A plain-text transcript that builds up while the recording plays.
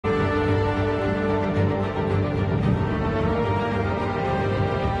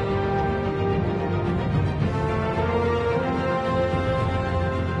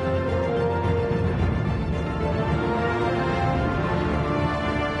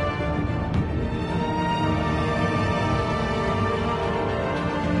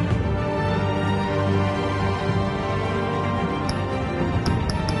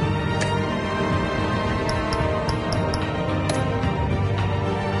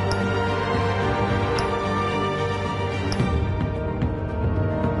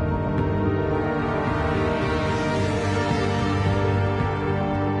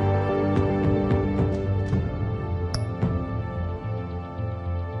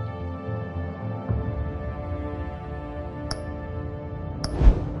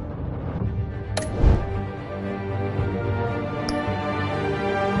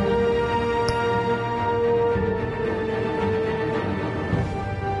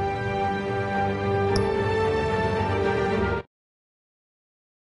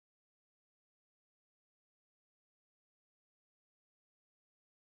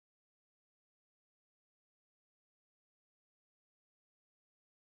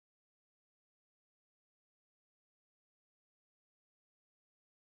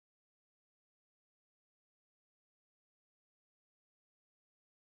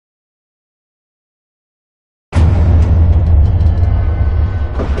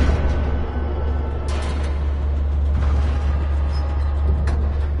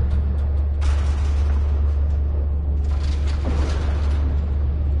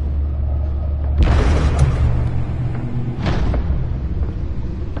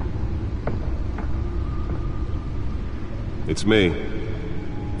It's me.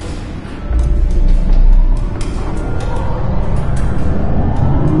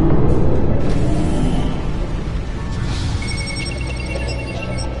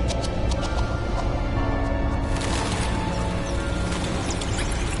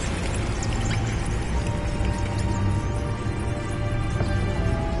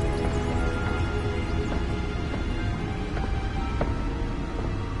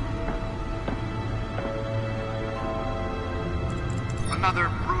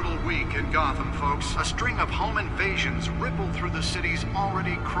 Another brutal week in Gotham, folks. A string of home invasions rippled through the city's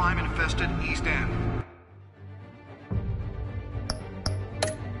already crime-infested East End.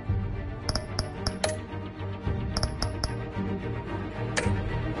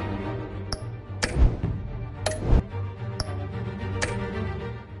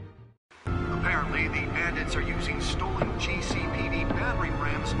 Apparently, the bandits are using stolen GCPD battering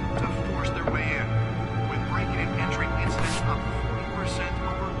rams to force their way in, with breaking and entering incidents up 40%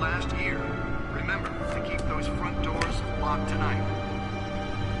 over last year. Remember to keep those front doors locked tonight.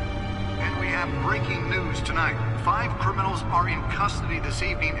 And we have breaking news tonight. 5 criminals are in custody this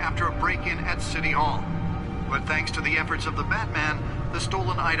evening after a break-in at City Hall. But thanks to the efforts of the Batman, the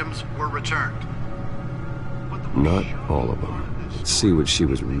stolen items were returned. Not all of them. Let's see what she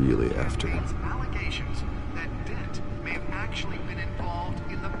was really after. Allegations that Dent may have actually been involved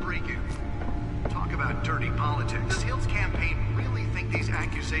in the break-in. Talk about dirty politics. Does Hill's campaign really think these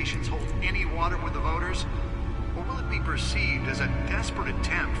accusations hold any water with the voters? Or will it be perceived as a desperate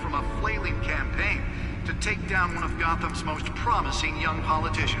attempt from a flailing campaign to take down one of Gotham's most promising young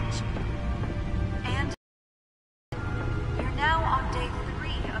politicians? And you're now on day 3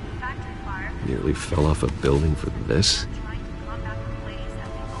 of the factory fire. Nearly fell off a building for this? Trying to combat the blaze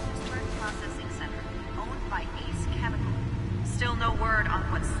at the Otisburg Processing Center, owned by Ace Chemical. Still no word on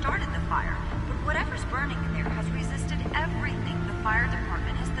what started the fire, but whatever's burning there has resisted everything the fire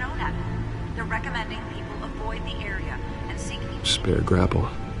department has thrown at it. They're recommending people avoid the area and seek people. Spare grapple.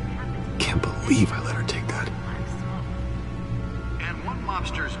 Can't believe I let her take that. And one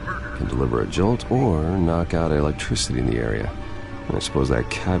mobster's murder. Can deliver a jolt or knock out electricity in the area. I suppose that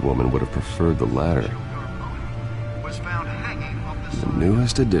Catwoman would have preferred the latter. Was found hanging off the The side.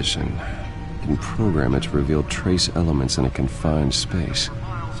 newest addition. You can program it to reveal trace elements in a confined space. For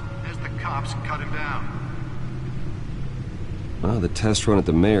miles as the cops cut him down. Well, the test run at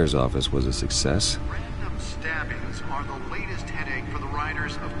the mayor's office was a success. Random stabbings are the latest headache for the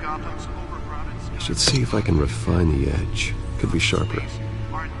riders of Gotham's overcrowded I should see if I can refine the edge. Could be sharper. Police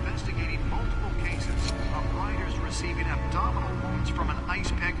are investigating multiple cases of riders receiving abdominal wounds from an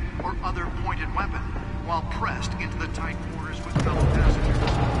ice pick or other pointed weapon while pressed into the tight quarters with fellow passengers.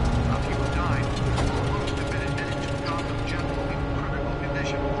 A few died, while most have been admitted to Gotham General in critical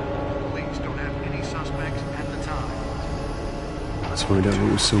condition. Police don't have any suspects at the time. Let's find out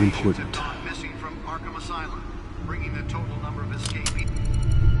what was so Patients important. have gone missing from Arkham Asylum, bringing the total number of escapees.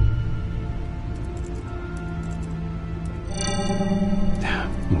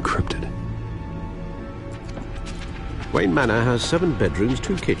 Encrypted. Wayne Manor has 7 bedrooms,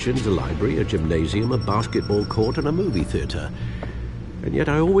 2 kitchens, a library, a gymnasium, a basketball court, and a movie theatre. And yet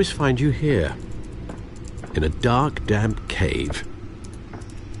I always find you here, in a dark, damp cave,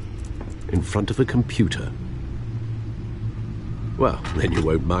 in front of a computer. Well, then you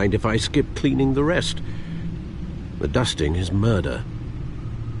won't mind if I skip cleaning the rest. The dusting is murder.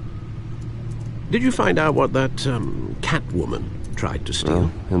 Did you find out what that, Catwoman tried to steal?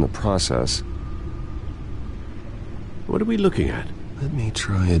 Well, in the process, What are we looking at? let me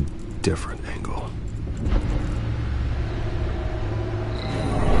try a different angle.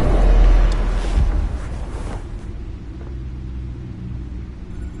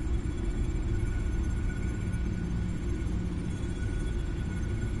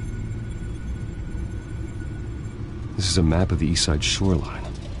 This is a map of the East Side shoreline.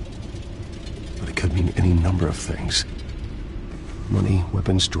 But it could mean any number of things. Money,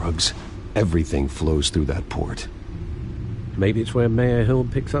 weapons, drugs, everything flows through that port. Maybe it's where Mayor Hill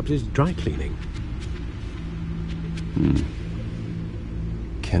picks up his dry cleaning.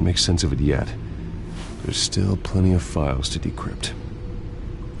 Can't make sense of it yet. There's still plenty of files to decrypt.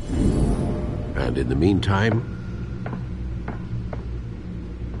 And in the meantime,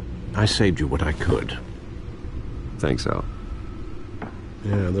 I saved you what I could. Thanks, Al.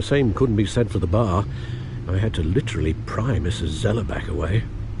 Yeah, the same couldn't be said for the bar. I had to literally pry Mrs. Zellerback away.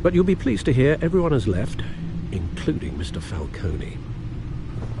 But you'll be pleased to hear everyone has left, including Mr. Falcone.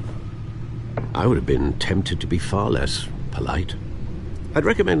 I would have been tempted to be far less polite. I'd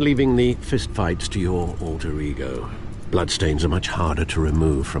recommend leaving the fistfights to your alter ego. Bloodstains are much harder to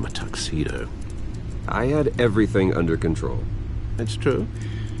remove from a tuxedo. I had everything under control. That's true.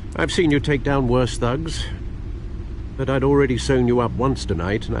 I've seen you take down worse thugs. But I'd already sewn you up once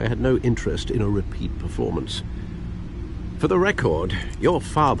tonight, and I had no interest in a repeat performance. For the record, your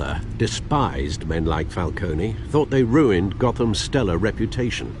father despised men like Falcone, thought they ruined Gotham's stellar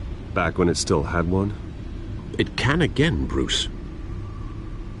reputation. Back when it still had one? It can again, Bruce.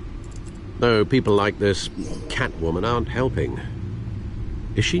 Though people like this Catwoman aren't helping.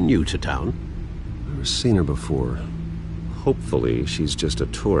 Is she new to town? Never seen her before. Hopefully, she's just a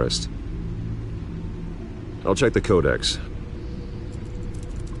tourist. I'll check the codex.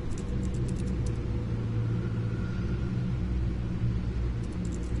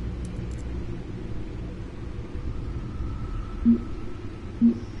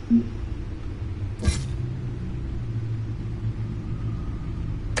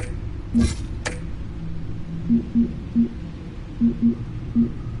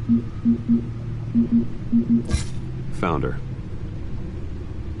 Found her.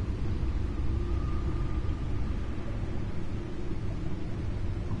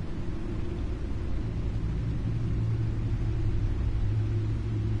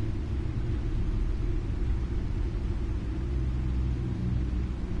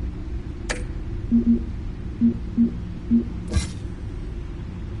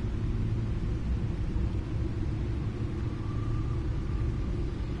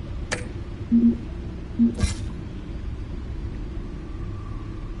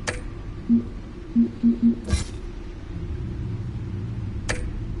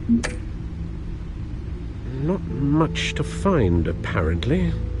 Not much to find,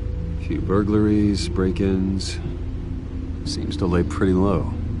 apparently. Few burglaries, break-ins. Seems to lay pretty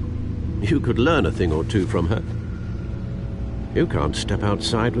low. You could learn a thing or two from her. You can't step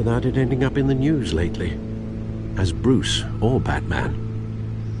outside without it ending up in the news lately. As Bruce or Batman.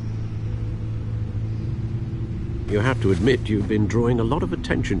 You have to admit you've been drawing a lot of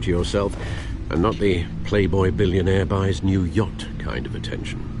attention to yourself, and not the playboy billionaire buys new yacht kind of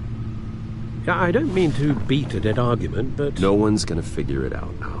attention. I don't mean to beat a dead argument, but... No one's gonna figure it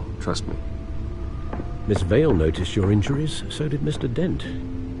out now. Trust me. Miss Vale noticed your injuries, so did Mr. Dent.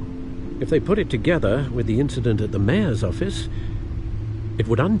 If they put it together with the incident at the mayor's office, it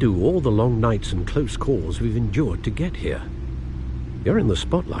would undo all the long nights and close calls we've endured to get here. You're in the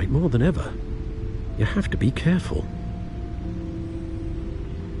spotlight more than ever. You have to be careful.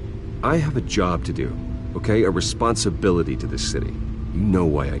 I have a job to do, okay? A responsibility to this city. You know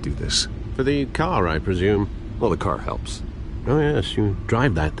why I do this. For the car, I presume. Well, the car helps. Oh yes, you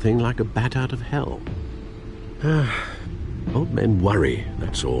drive that thing like a bat out of hell. Old men worry,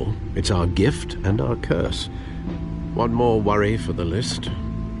 that's all. It's our gift and our curse. One more worry for the list.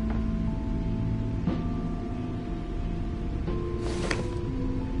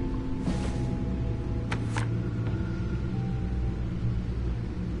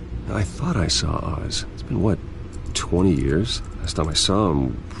 I thought I saw Oz. It's been, what, 20 years? Last time I saw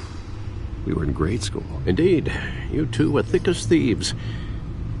him, we were in grade school. Indeed, you two were thick as thieves.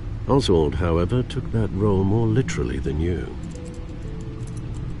 Oswald, however, took that role more literally than you.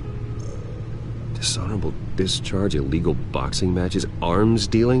 Dishonorable discharge, illegal boxing matches, arms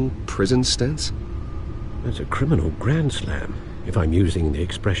dealing, prison stints? That's a criminal grand slam, if I'm using the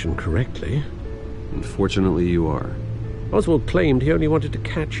expression correctly. Unfortunately, you are. Oswald claimed he only wanted to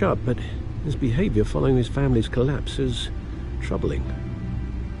catch up, but his behavior following his family's collapse is troubling.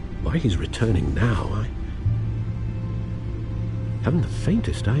 Why he's returning now, I haven't the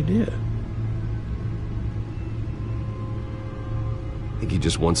faintest idea. I think he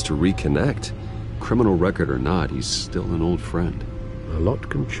just wants to reconnect. Criminal record or not, he's still an old friend. A lot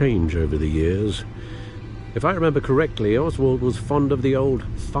can change over the years. If I remember correctly, Oswald was fond of the old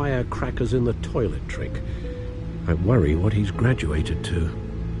firecrackers in the toilet trick. I worry what he's graduated to.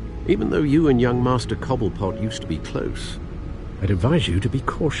 Even though you and young Master Cobblepot used to be close, I'd advise you to be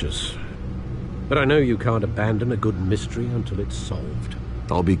cautious. But I know you can't abandon a good mystery until it's solved.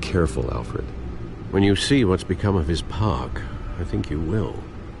 I'll be careful, Alfred. When you see what's become of his park, I think you will.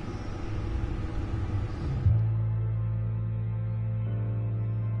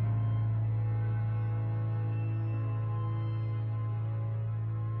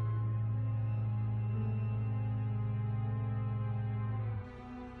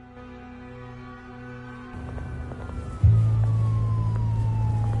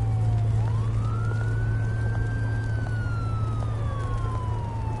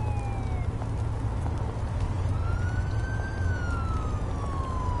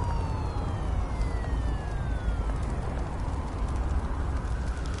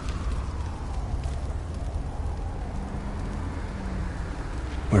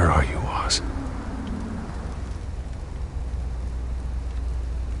 Where are you, Oz?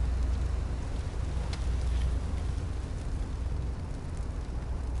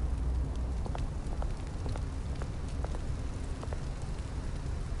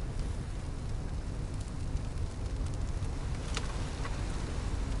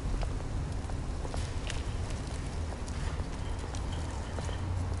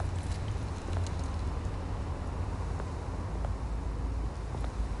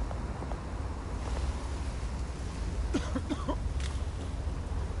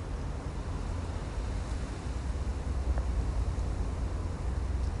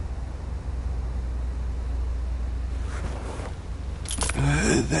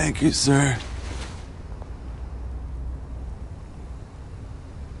 Thank you, sir.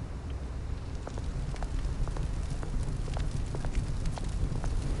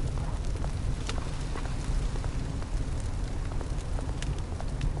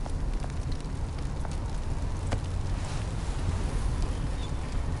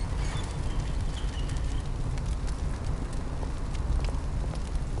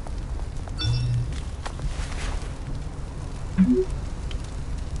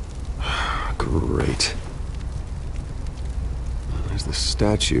 Great. There's the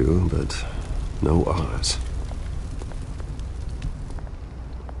statue, but no Oz.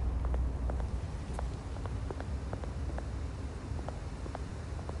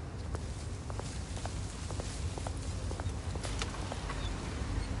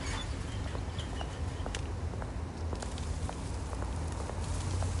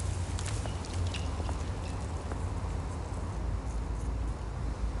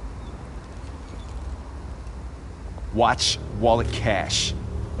 Watch wallet cash.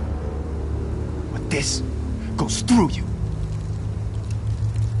 But this goes through you.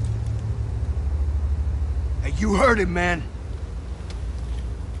 Hey, you heard it, man.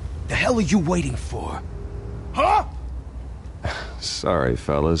 The hell are you waiting for? Huh? Sorry,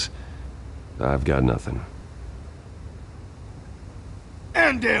 fellas. I've got nothing.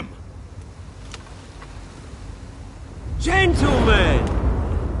 End him! Gentlemen!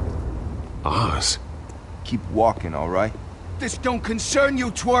 Oz? Keep walking, all right? This don't concern you,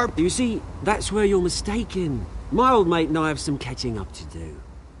 twerp! You see, that's where you're mistaken. My old mate and I have some catching up to do.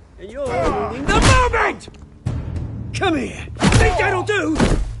 And you're ruining the moment! Come here! Think that'll do?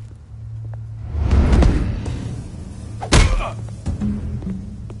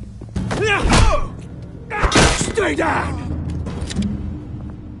 Stay down!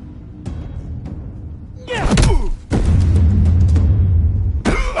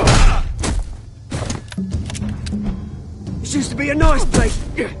 This used to be a nice place.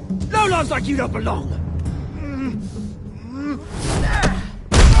 Lowlifes like you don't belong.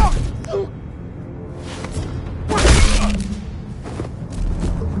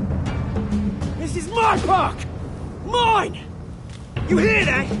 This is my park! Mine! You hear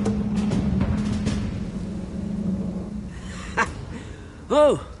that?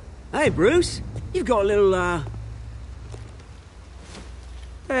 Oh, hey Bruce. You've got a little,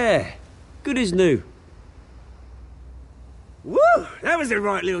 There. Good as new. Woo! That was the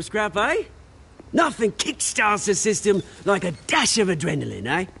right little scrap, eh? Nothing kickstarts the system like a dash of adrenaline,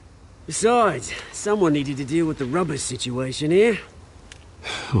 eh? Besides, someone needed to deal with the rubber situation here.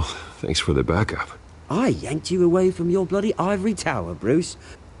 Well, thanks for the backup. I yanked you away from your bloody ivory tower, Bruce.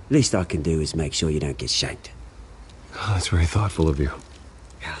 Least I can do is make sure you don't get shanked. Oh, that's very thoughtful of you.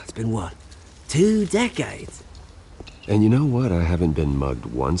 It's been what? 2 decades? And you know what? I haven't been mugged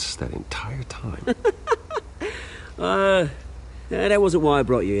once that entire time. That wasn't why I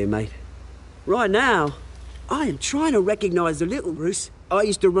brought you here, mate. Right now, I am trying to recognize the little Bruce I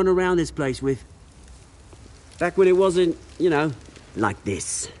used to run around this place with. Back when it wasn't, you know, like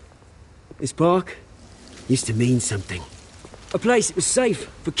this. This park used to mean something. A place that was safe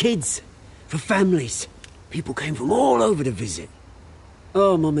for kids, for families. People came from all over to visit.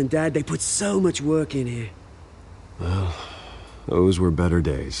 Oh, Mum and Dad, they put so much work in here. Well, those were better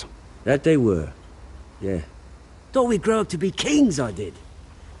days. That they were. Yeah. Thought we'd grow up to be kings, I did.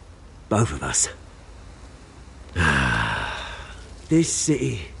 Both of us. This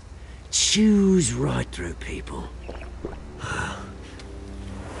city chews right through people.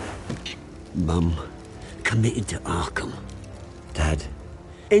 Mum committed to Arkham. Dad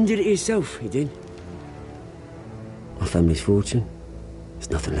ended it himself, he did. My family's fortune. There's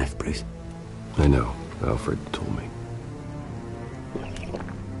nothing left, Bruce. I know. Alfred told me.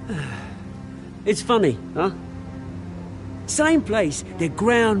 It's funny, huh? Same place that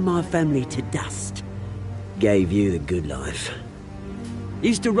ground my family to dust. Gave you the good life.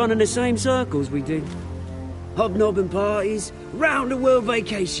 Used to run in the same circles we did. Hobnobbing parties, round-the-world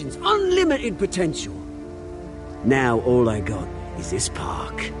vacations, unlimited potential. Now all I got is this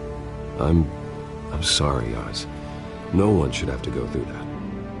park. I'm sorry, Oz. No one should have to go through that.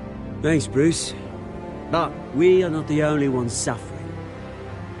 Thanks, Bruce. But we are not the only ones suffering.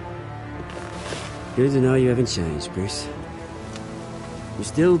 Good to know you haven't changed, Bruce. You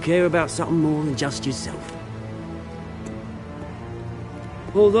still care about something more than just yourself.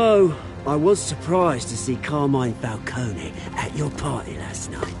 Although, I was surprised to see Carmine Falcone at your party last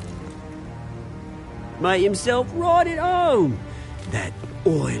night. Made himself right at home. That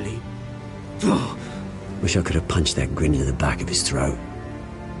oily... Wish I could have punched that grin into the back of his throat.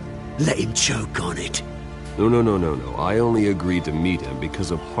 Let him choke on it. No. I only agreed to meet him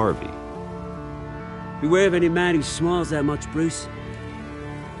because of Harvey. Beware of any man who smiles that much, Bruce.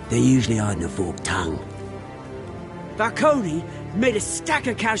 They're usually hiding a forked tongue. Falcone made a stack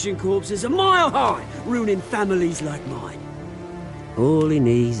of Cashin corpses a mile high, ruining families like mine. All he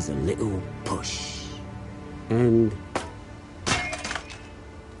needs is a little push. And...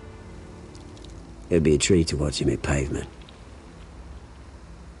 it'd be a treat to watch him hit pavement.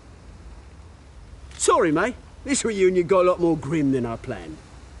 Sorry, mate. This reunion got a lot more grim than I planned.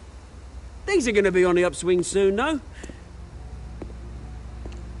 Things are gonna be on the upswing soon, though.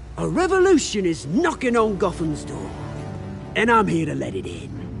 A revolution is knocking on Gotham's door. And I'm here to let it in.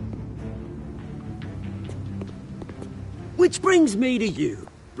 Which brings me to you,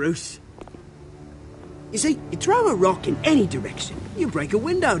 Bruce. You see, you throw a rock in any direction, you break a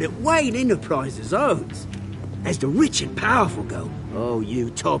window that Wayne Enterprises owns. As the rich and powerful go, oh, you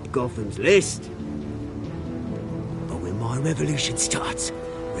top Gotham's list. But when my revolution starts,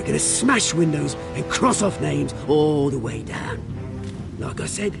 we're gonna smash windows and cross off names all the way down. Like I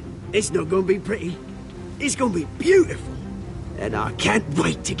said, it's not gonna be pretty. It's gonna be beautiful. And I can't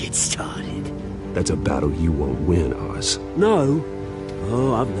wait to get started. That's a battle you won't win, Oz. No.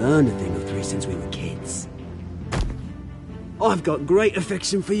 Oh, I've learned a thing or three since we were kids. I've got great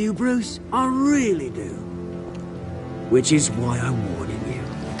affection for you, Bruce. I really do. Which is why I'm warning you.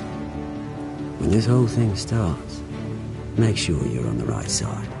 When this whole thing starts, make sure you're on the right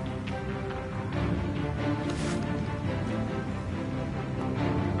side.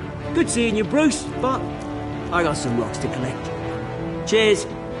 Good seeing you, Bruce, but I got some rocks to collect. Cheers.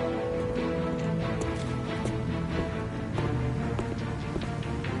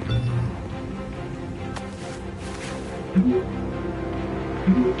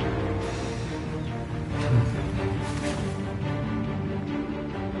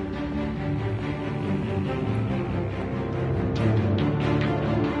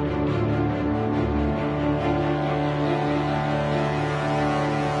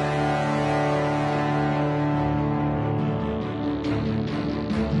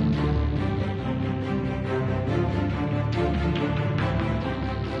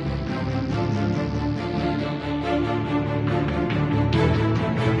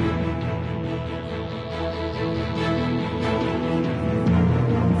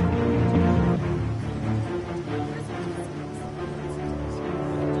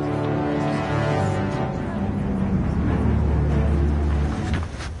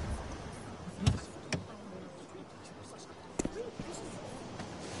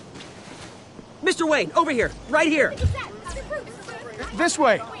 Mr. Wayne, over here, right here. This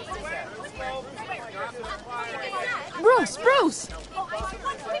way. Bruce!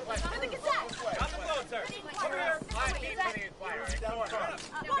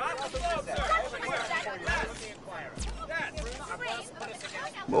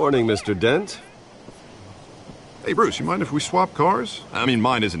 Morning, Mr. Dent. Hey, Bruce, you mind if we swap cars? I mean,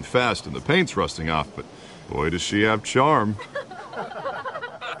 mine isn't fast and the paint's rusting off, but boy, does she have charm.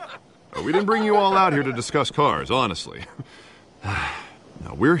 We didn't bring you all out here to discuss cars, honestly.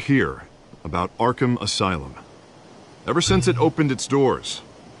 Now, we're here about Arkham Asylum. Ever since it opened its doors,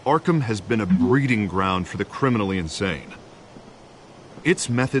 Arkham has been a breeding ground for the criminally insane. Its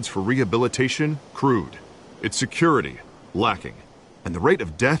methods for rehabilitation, crude. Its security, lacking. And the rate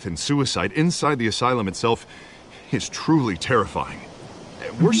of death and suicide inside the asylum itself is truly terrifying.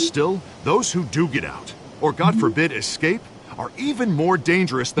 Worse still, those who do get out, or God forbid escape, are even more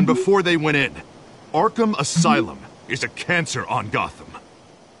dangerous than before they went in. Arkham Asylum is a cancer on Gotham.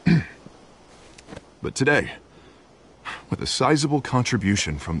 But today, with a sizable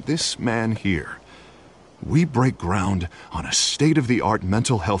contribution from this man here, we break ground on a state-of-the-art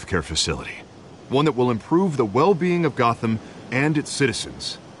mental health care facility. One that will improve the well-being of Gotham and its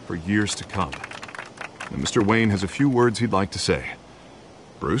citizens for years to come. And Mr. Wayne has a few words he'd like to say.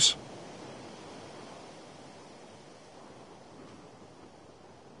 Bruce?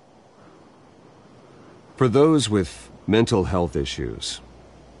 For those with mental health issues,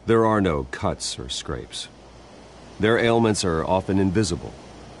 there are no cuts or scrapes. Their ailments are often invisible,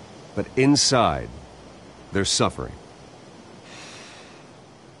 but inside, they're suffering.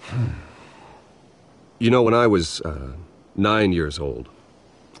 You know, when I was 9 years old,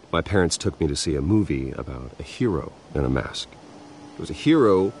 my parents took me to see a movie about a hero in a mask. It was a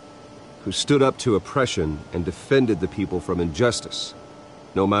hero who stood up to oppression and defended the people from injustice,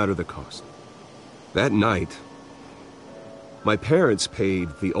 no matter the cost. That night, my parents paid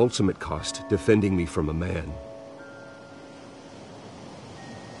the ultimate cost defending me from a man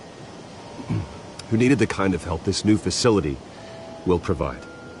who needed the kind of help this new facility will provide.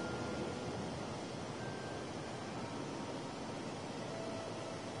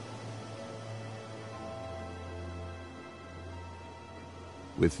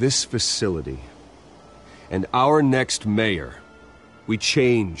 With this facility and our next mayor, we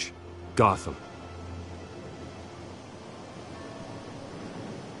change Gotham.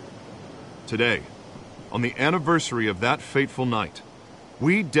 Today, on the anniversary of that fateful night,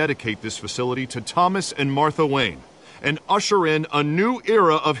 we dedicate this facility to Thomas and Martha Wayne and usher in a new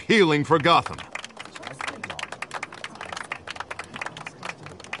era of healing for Gotham.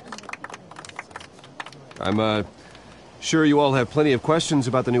 I'm sure you all have plenty of questions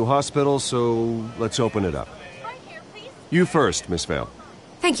about the new hospital, so let's open it up. You first, Miss Vale.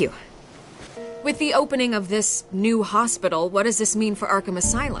 Thank you. With the opening of this new hospital, what does this mean for Arkham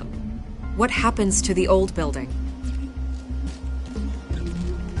Asylum? What happens to the old building?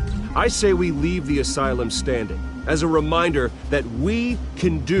 I say we leave the asylum standing as a reminder that we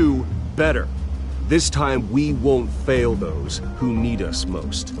can do better. This time we won't fail those who need us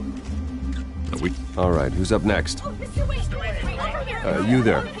most. All right, who's up next? You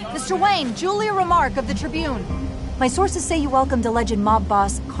there. Mr. Wayne, Julia Remark of the Tribune. My sources say you welcomed alleged mob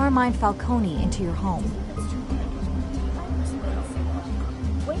boss Carmine Falcone into your home.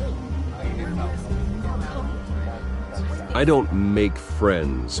 I don't make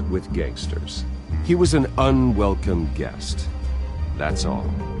friends with gangsters. He was an unwelcome guest. That's all.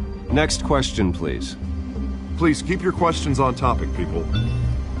 Next question, please. Please keep your questions on topic, people.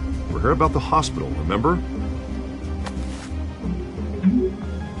 We're here about the hospital, remember?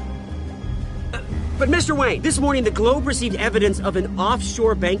 But Mr. Wayne, this morning the Globe received evidence of an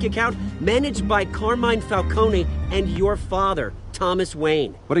offshore bank account managed by Carmine Falcone and your father, Thomas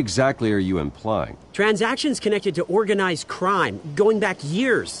Wayne. What exactly are you implying? Transactions connected to organized crime, going back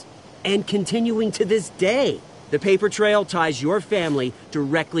years, and continuing to this day. The paper trail ties your family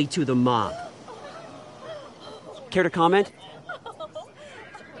directly to the mob. Care to comment?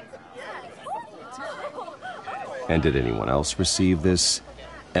 And did anyone else receive this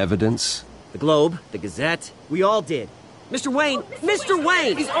evidence? The Globe, the Gazette, we all did. Mr. Wayne,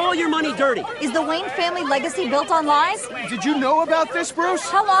 is all your money dirty? Is the Wayne family legacy built on lies? Did you know about this, Bruce?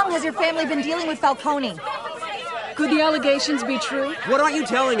 How long has your family been dealing with Falcone? Could the allegations be true? What aren't you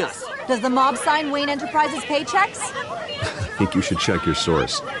telling us? Does the mob sign Wayne Enterprises paychecks? I think you should check your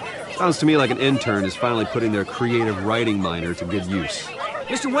source. Sounds to me like an intern is finally putting their creative writing minor to good use.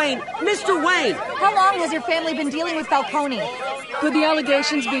 Mr. Wayne! How long has your family been dealing with Falcone? Could the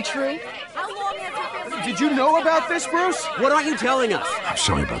allegations be true? Did you know about this, Bruce? What aren't you telling us? I'm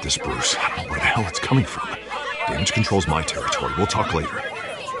sorry about this, Bruce. I don't know where the hell it's coming from. Damage control's my territory. We'll talk later.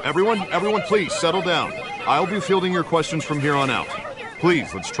 Everyone, please settle down. I'll be fielding your questions from here on out.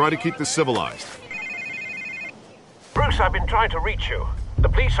 Please, let's try to keep this civilized. Bruce, I've been trying to reach you. The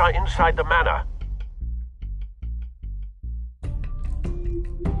police are inside the manor.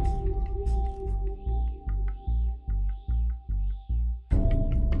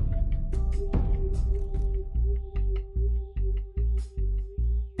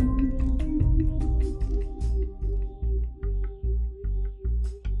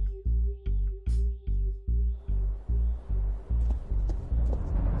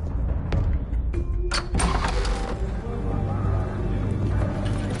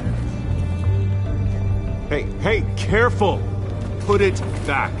 Hey, careful! Put it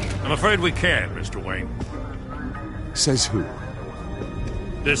back. I'm afraid we can't, Mr. Wayne. Says who?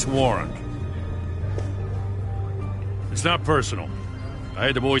 This warrant. It's not personal. I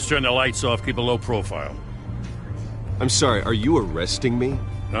had the boys turn the lights off, keep a low profile. I'm sorry, are you arresting me?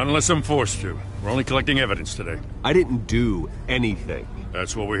 Not unless I'm forced to. We're only collecting evidence today. I didn't do anything.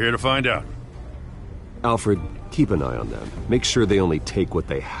 That's what we're here to find out. Alfred, keep an eye on them. Make sure they only take what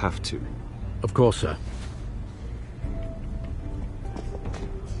they have to. Of course, sir.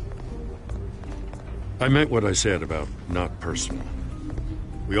 I meant what I said about not personal.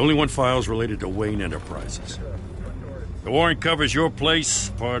 We only want files related to Wayne Enterprises. The warrant covers your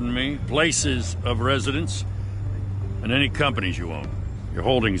place, places of residence, and any companies you own. Your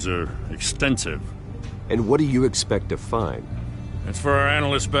holdings are extensive. And what do you expect to find? That's for our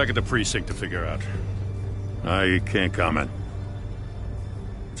analysts back at the precinct to figure out. I can't comment.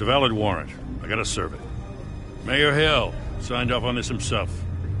 It's a valid warrant. I gotta serve it. Mayor Hill signed off on this himself.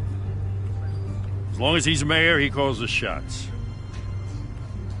 As long as he's mayor, he calls the shots.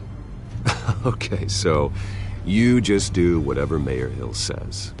 Okay, so you just do whatever Mayor Hill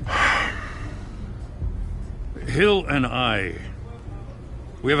says. Hill and I,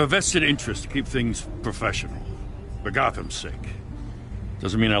 we have a vested interest to keep things professional. For Gotham's sake.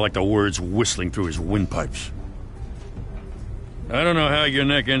 Doesn't mean I like the words whistling through his windpipes. I don't know how your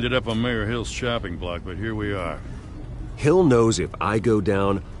neck ended up on Mayor Hill's shopping block, but here we are. Hill knows if I go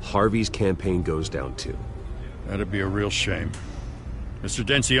down, Harvey's campaign goes down too. That'd be a real shame. Mr.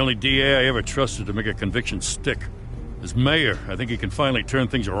 Dent's the only DA I ever trusted to make a conviction stick. As mayor, I think he can finally turn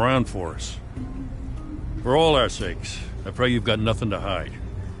things around for us. For all our sakes, I pray you've got nothing to hide.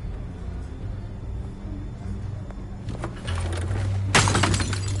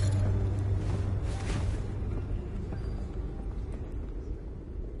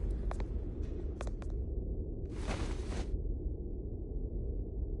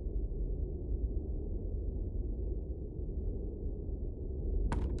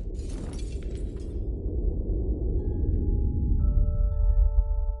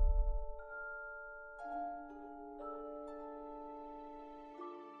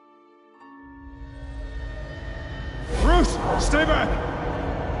 Stay back!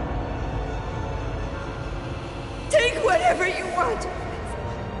 Take whatever you want!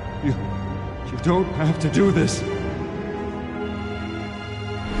 You don't have to do this.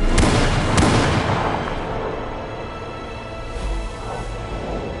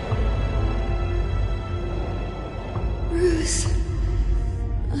 Bruce.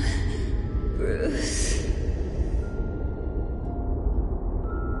 Bruce.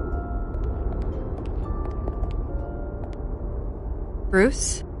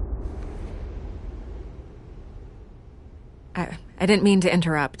 Bruce? I didn't mean to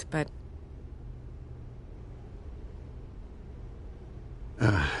interrupt, but...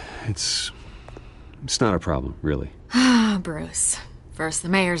 It's not a problem, really. Ah, Bruce. First the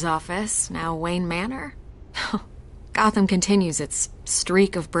mayor's office, now Wayne Manor. Gotham continues its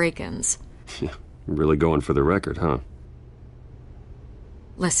streak of break-ins. Yeah, really going for the record, huh?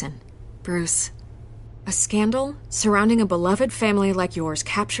 Listen, Bruce. A scandal surrounding a beloved family like yours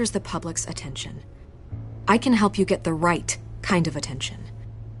captures the public's attention. I can help you get the right kind of attention.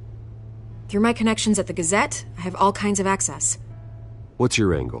 Through my connections at the Gazette, I have all kinds of access. What's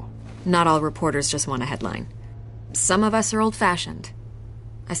your angle? Not all reporters just want a headline. Some of us are old-fashioned.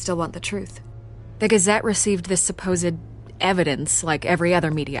 I still want the truth. The Gazette received this supposed evidence like every other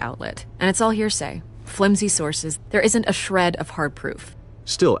media outlet, and it's all hearsay, flimsy sources. There isn't a shred of hard proof.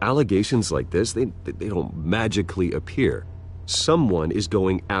 Still, allegations like this, they don't magically appear. Someone is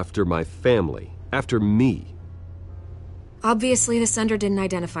going after my family, after me. Obviously, the sender didn't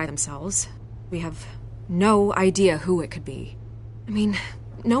identify themselves. We have no idea who it could be. I mean,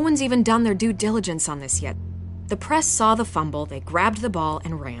 no one's even done their due diligence on this yet. The press saw the fumble, they grabbed the ball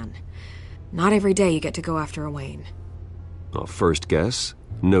and ran. Not every day you get to go after a Wayne. Well, first guess,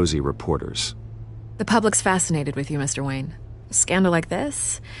 nosy reporters. The public's fascinated with you, Mr. Wayne. A scandal like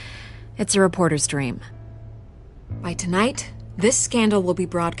this, it's a reporter's dream. By tonight, this scandal will be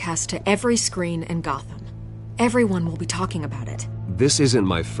broadcast to every screen in Gotham. Everyone will be talking about it. This isn't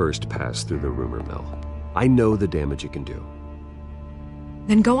my first pass through the rumor mill. I know the damage it can do.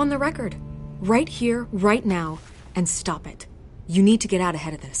 Then go on the record. Right here, right now, and stop it. You need to get out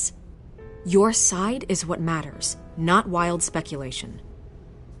ahead of this. Your side is what matters, not wild speculation.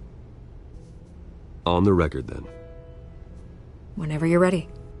 On the record, then. Whenever you're ready.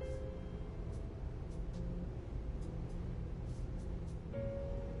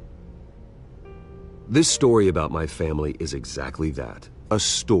 This story about my family is exactly that. A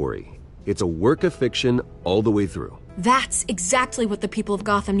story. It's a work of fiction all the way through. That's exactly what the people of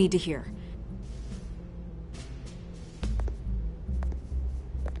Gotham need to hear.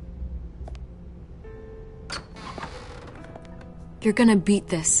 You're gonna beat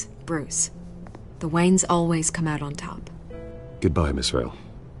this, Bruce. The Waynes always come out on top. Goodbye, Miss Vale.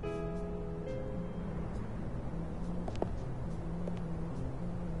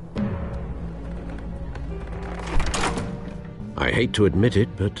 I hate to admit it,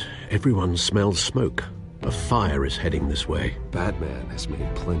 but everyone smells smoke. A fire is heading this way. Batman has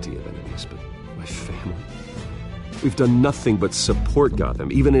made plenty of enemies, but my family... We've done nothing but support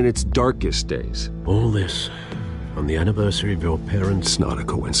Gotham, even in its darkest days. All this on the anniversary of your parents'... It's not a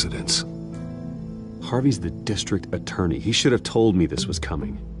coincidence. Harvey's the district attorney. He should have told me this was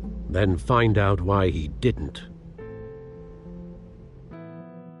coming. Then find out why he didn't.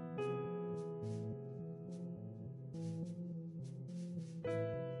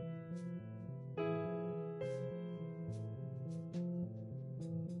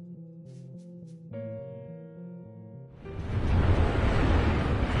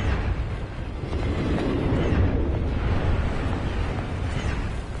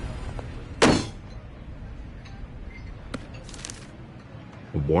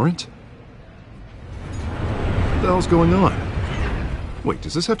 Warrant? What the hell's going on? Wait,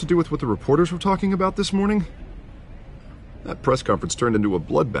 does this have to do with what the reporters were talking about this morning? That press conference turned into a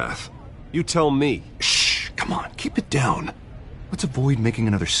bloodbath. You tell me. Shh, come on, keep it down. Let's avoid making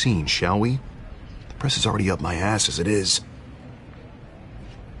another scene, shall we? The press is already up my ass as it is.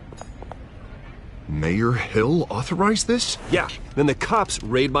 Mayor Hill authorized this? Yeah, then the cops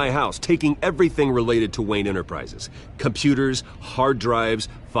raid my house, taking everything related to Wayne Enterprises. Computers, hard drives,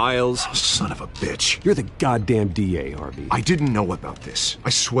 files. Oh, son of a bitch. You're the goddamn DA, Harvey. I didn't know about this. I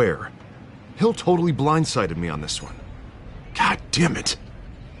swear. Hill totally blindsided me on this one. God damn it.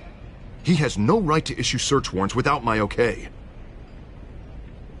 He has no right to issue search warrants without my okay.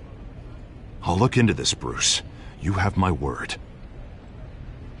 I'll look into this, Bruce. You have my word.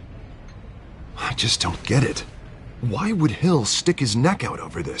 I just don't get it. Why would Hill stick his neck out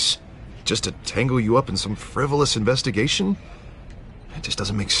over this? Just to tangle you up in some frivolous investigation? It just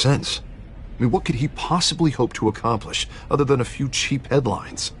doesn't make sense. I mean, what could he possibly hope to accomplish other than a few cheap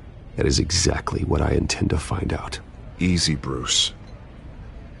headlines? That is exactly what I intend to find out. Easy, Bruce.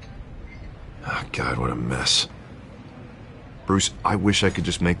 Oh, God, what a mess. Bruce, I wish I could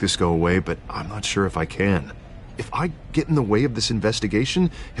just make this go away, but I'm not sure if I can. If I get in the way of this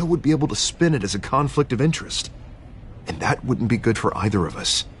investigation, Hill would be able to spin it as a conflict of interest. And that wouldn't be good for either of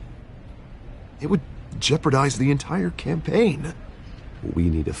us. It would jeopardize the entire campaign. We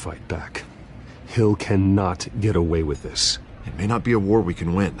need to fight back. Hill cannot get away with this. It may not be a war we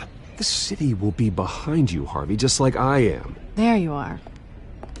can win. The city will be behind you, Harvey, just like I am. There you are.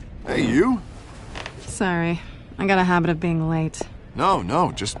 Hey, you? Sorry. I got a habit of being late.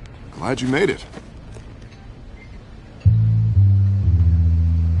 No, just glad you made it.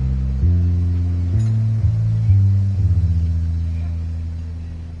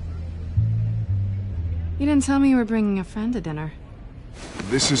 You didn't tell me you were bringing a friend to dinner.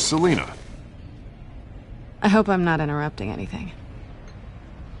 This is Selina. I hope I'm not interrupting anything.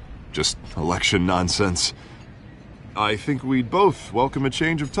 Just election nonsense. I think we'd both welcome a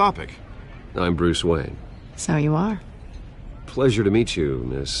change of topic. I'm Bruce Wayne. So you are. Pleasure to meet you,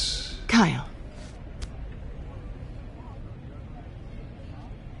 Miss... Kyle.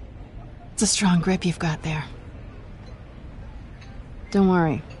 It's a strong grip you've got there. Don't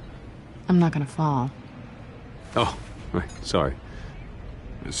worry. I'm not gonna fall. Oh, right, sorry.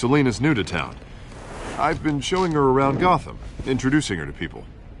 Selina's new to town. I've been showing her around Gotham, introducing her to people.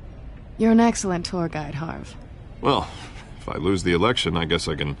 You're an excellent tour guide, Harv. Well, if I lose the election, I guess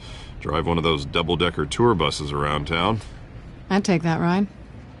I can drive one of those double-decker tour buses around town. I'd take that ride.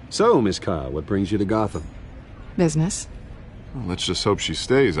 So, Miss Kyle, what brings you to Gotham? Business. Well, let's just hope she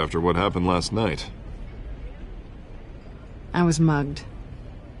stays after what happened last night. I was mugged.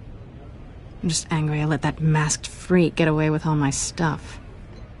 I'm just angry I let that masked freak get away with all my stuff.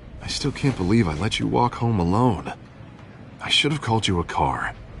 I still can't believe I let you walk home alone. I should have called you a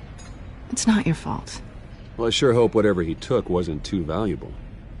car. It's not your fault. Well, I sure hope whatever he took wasn't too valuable.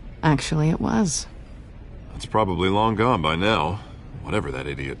 Actually, it was. It's probably long gone by now, whatever that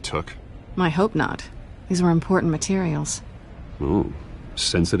idiot took. I hope not. These were important materials. Ooh,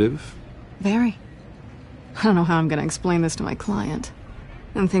 sensitive? Very. I don't know how I'm gonna explain this to my client.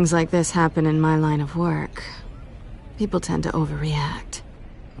 When things like this happen in my line of work, people tend to overreact.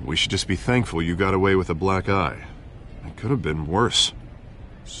 We should just be thankful you got away with a black eye. It could have been worse.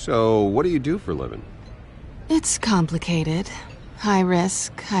 So, what do you do for a living? It's complicated. High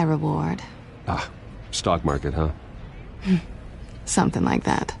risk, high reward. Ah, stock market, huh? Something like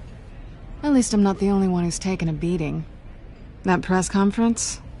that. At least I'm not the only one who's taken a beating. That press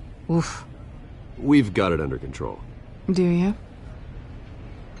conference? Oof. We've got it under control. Do you?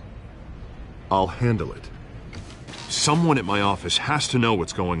 I'll handle it. Someone at my office has to know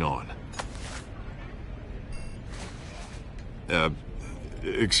what's going on.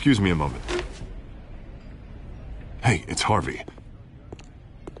 Excuse me a moment. Hey, it's Harvey.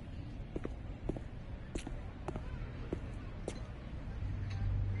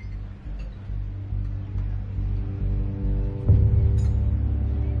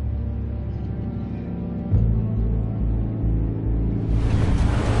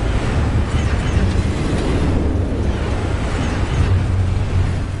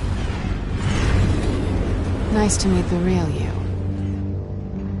 Nice to meet the real you.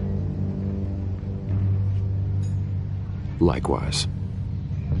 Likewise.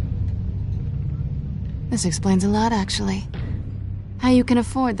 This explains a lot, actually. How you can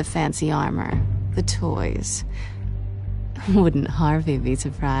afford the fancy armor, the toys. Wouldn't Harvey be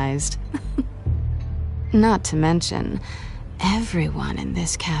surprised? Not to mention, everyone in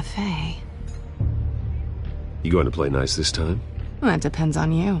this cafe. You going to play nice this time? Well, that depends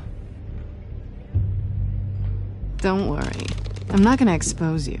on you. Don't worry. I'm not gonna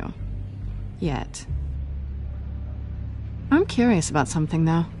expose you. Yet. I'm curious about something,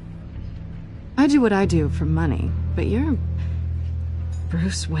 though. I do what I do for money, but you're...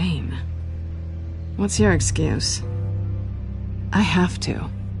 Bruce Wayne. What's your excuse? I have to.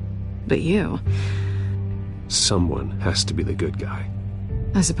 But you... Someone has to be the good guy.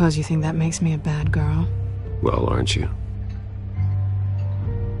 I suppose you think that makes me a bad girl. Well, aren't you?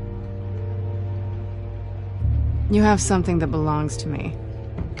 You have something that belongs to me.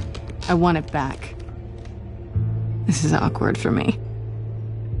 I want it back. This is awkward for me.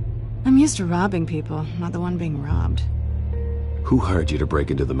 I'm used to robbing people, not the one being robbed. Who hired you to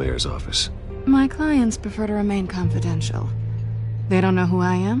break into the mayor's office? My clients prefer to remain confidential. They don't know who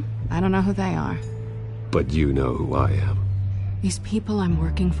I am. I don't know who they are. But you know who I am. These people I'm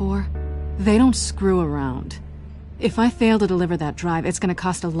working for, they don't screw around. If I fail to deliver that drive, it's gonna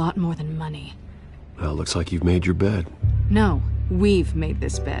cost a lot more than money. Well, looks like you've made your bed. No, we've made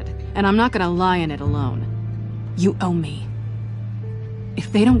this bed, and I'm not gonna lie in it alone. You owe me.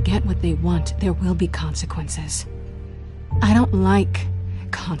 If they don't get what they want, there will be consequences. I don't like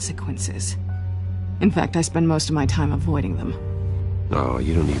consequences. In fact, I spend most of my time avoiding them. Oh,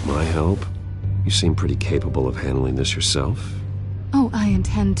 you don't need my help. You seem pretty capable of handling this yourself. Oh, I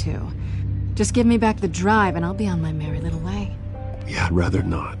intend to. Just give me back the drive and I'll be on my merry little way. Yeah, I'd rather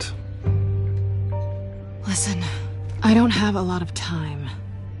not. Listen, I don't have a lot of time.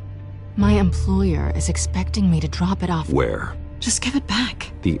 My employer is expecting me to drop it off. Where? Just give it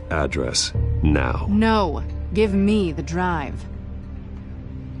back. The address, now. No, give me the drive.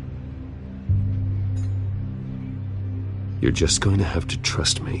 You're just going to have to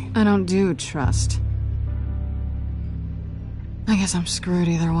trust me. I don't do trust. I guess I'm screwed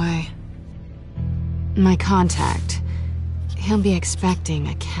either way. My contact, he'll be expecting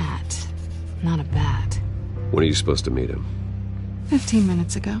a cat, not a bat. When are you supposed to meet him? 15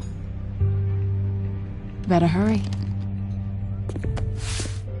 minutes ago. Better hurry.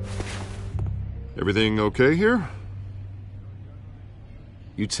 Everything okay here?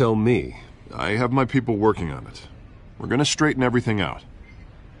 You tell me. I have my people working on it. We're gonna straighten everything out.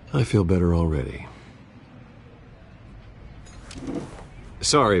 I feel better already.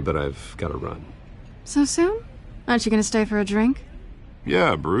 Sorry, but I've got to run. So soon? Aren't you gonna stay for a drink?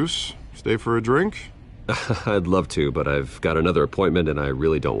 Yeah, Bruce. Stay for a drink? I'd love to, but I've got another appointment and I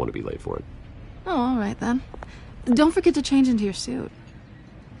really don't want to be late for it. Oh, all right then. Don't forget to change into your suit.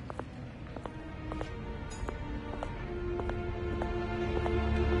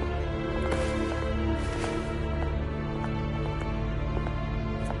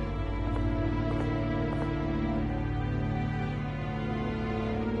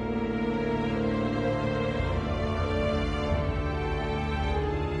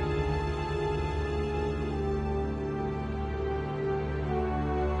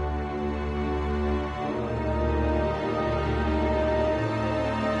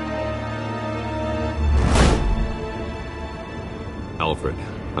 Alfred,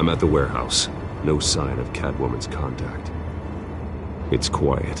 I'm at the warehouse. No sign of Catwoman's contact. It's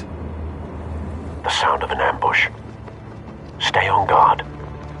quiet. The sound of an ambush. Stay on guard.